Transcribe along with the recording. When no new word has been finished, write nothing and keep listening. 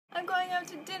going out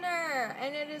to dinner,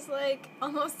 and it is like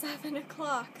almost 7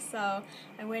 o'clock, so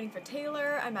I'm waiting for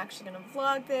Taylor. I'm actually going to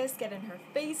vlog this, get in her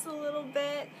face a little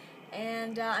bit,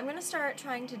 and I'm going to start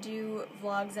trying to do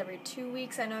vlogs every 2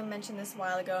 weeks. I know I mentioned this a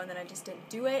while ago and then I just didn't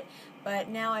do it, but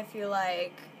now I feel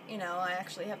like, you know, I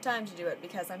actually have time to do it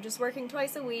because I'm just working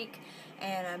twice a week,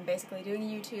 and I'm basically doing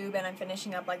YouTube, and I'm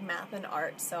finishing up like math and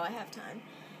art, so I have time.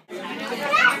 We're at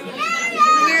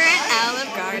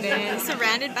Olive Garden,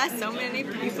 surrounded by so many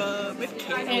people with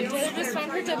kids. And Taylor just found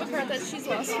her debit card that she's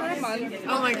lost for a month.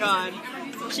 Oh my god.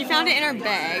 She found it in her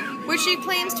bag, which she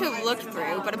claims to have looked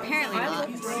through, but apparently not.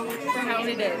 For how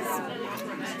it is.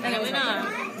 Apparently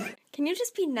not. Can you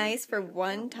just be nice for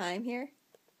one time here?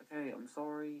 Okay, I'm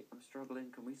sorry, I'm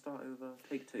struggling. Can we start over?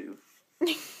 Take two.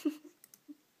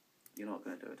 You're not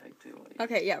going to do a take two, are you?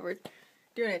 Okay, yeah, we're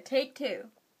doing a take two.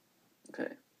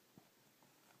 Okay.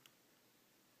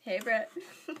 Hey, Brett.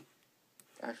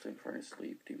 Actually, I'm trying to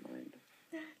sleep. Do you mind?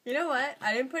 You know what?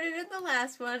 I didn't put it in the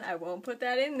last one. I won't put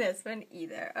that in this one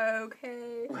either.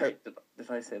 Okay. Wait, did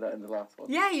I say that in the last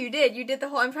one? Yeah, you did. You did the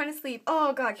whole I'm trying to sleep.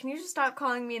 Oh, God, can you just stop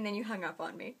calling me? And then you hung up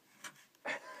on me.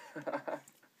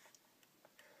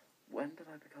 When did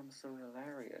I become so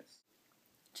hilarious?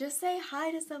 Just say hi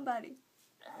to somebody.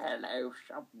 Hello,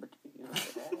 somebody.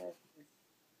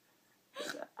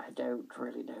 I don't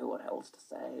really know what else to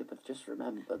say, but just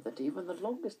remember that even the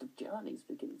longest of journeys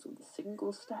begins with a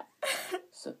single step.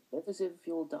 So live as if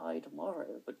you'll die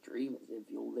tomorrow, but dream as if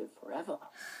you'll live forever.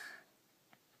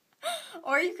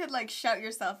 Or you could, like, shout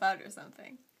yourself out or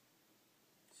something.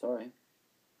 Sorry.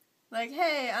 Like,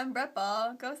 hey, I'm Brett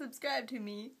Ball. Go subscribe to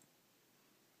me.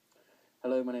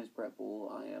 Hello, my name's Brett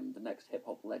Ball. I am the next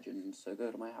hip-hop legend, so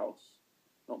go to my house.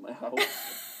 Not my house.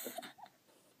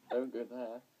 Don't go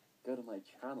there. Go to my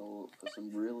channel for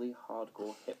some really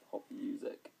hardcore hip-hop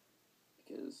music.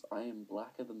 Because I am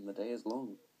blacker than the day is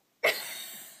long.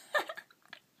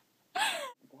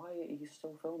 Why are you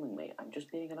still filming me? I'm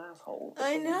just being an asshole.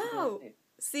 I know.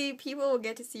 See, people will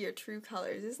get to see your true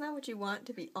colors. Isn't that what you want,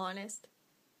 to be honest?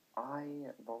 I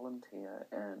volunteer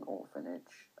in an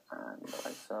orphanage, and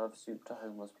I serve soup to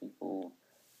homeless people,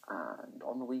 and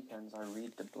on the weekends I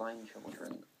read to blind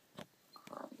children.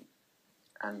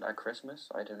 And at Christmas,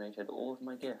 I donated all of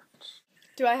my gifts.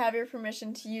 Do I have your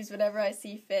permission to use whatever I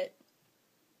see fit?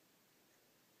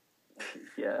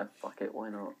 Yeah, fuck it, why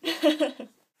not?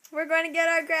 We're going to get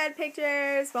our grad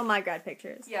pictures. Well, my grad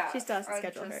pictures. Yeah. She still has to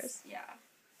schedule hers. Yeah.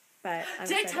 But I'm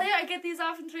Did I excited. tell you I get these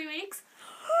off in 3 weeks?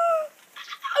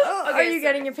 Oh, okay, are you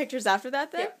getting your pictures after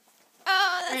that then? Yeah.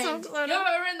 Oh, that's so close.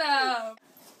 You're in them.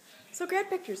 So grad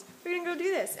pictures. We're gonna go do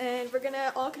this, and we're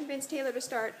gonna all convince Taylor to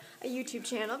start a YouTube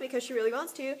channel because she really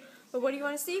wants to. But what do you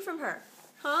want to see from her?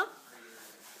 Huh?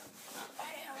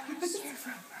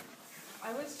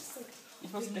 I was just like... You're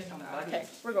supposed to pick on buddy. Okay,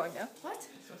 we're going now. What?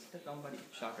 You're supposed to pick on buddy.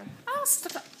 Shocker. Oh,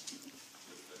 stop it.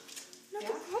 No,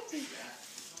 help me.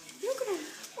 You're gonna...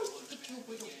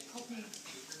 Help me.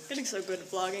 Getting so good at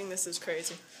vlogging, this is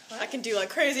crazy. What? I can do like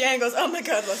crazy angles. Oh my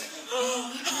god, look.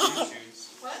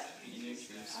 What?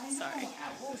 Sorry.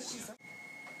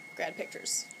 Grad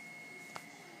pictures.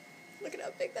 Look at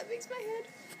how big that makes my head.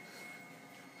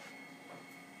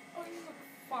 Oh, you look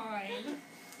fine.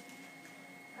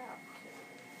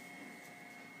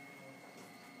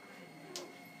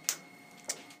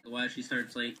 Why she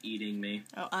starts like eating me.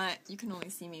 Oh, you can only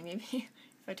see me. Maybe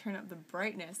if I turn up the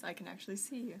brightness, I can actually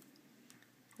see you.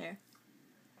 There.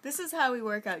 This is how we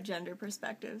work out gender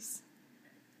perspectives.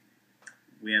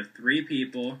 We have 3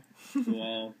 people who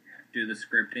all do the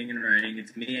scripting and writing.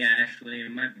 It's me, Ashley,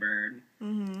 and my bird.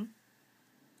 Mm-hmm.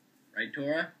 Right,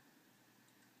 Tora?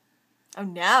 Oh,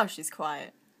 now she's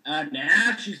quiet.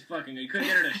 Now she's fucking... You couldn't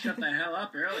get her to shut the hell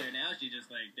up earlier. Now she's just,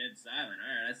 like, dead silent.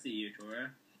 Alright, I see you,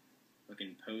 Tora.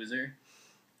 Fucking poser.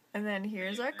 And then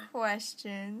here's our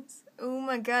questions. Oh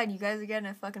my god, you guys are getting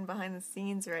a fucking behind the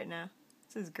scenes right now.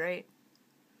 This is great.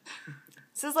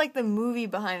 This is like the movie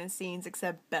behind the scenes,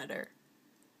 except better.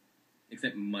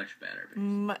 Except much better.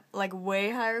 Like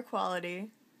way higher quality.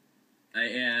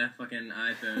 Yeah, fucking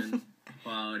iPhone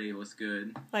quality was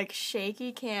good. Like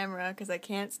shaky camera, because I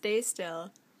can't stay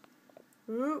still.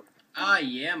 Ooh. Oh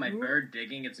yeah, my bird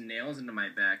digging its nails into my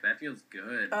back. That feels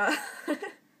good.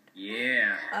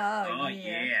 Yeah. Oh,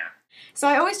 yeah. So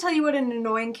I always tell you what an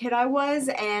annoying kid I was,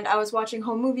 and I was watching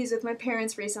home movies with my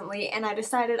parents recently, and I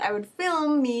decided I would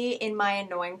film me in my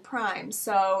annoying prime.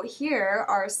 So here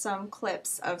are some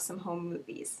clips of some home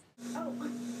movies. Oh,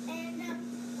 and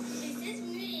this is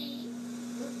me.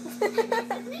 This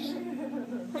is me.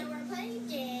 And we're playing a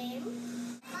game.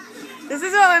 This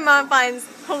is what my mom finds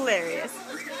hilarious.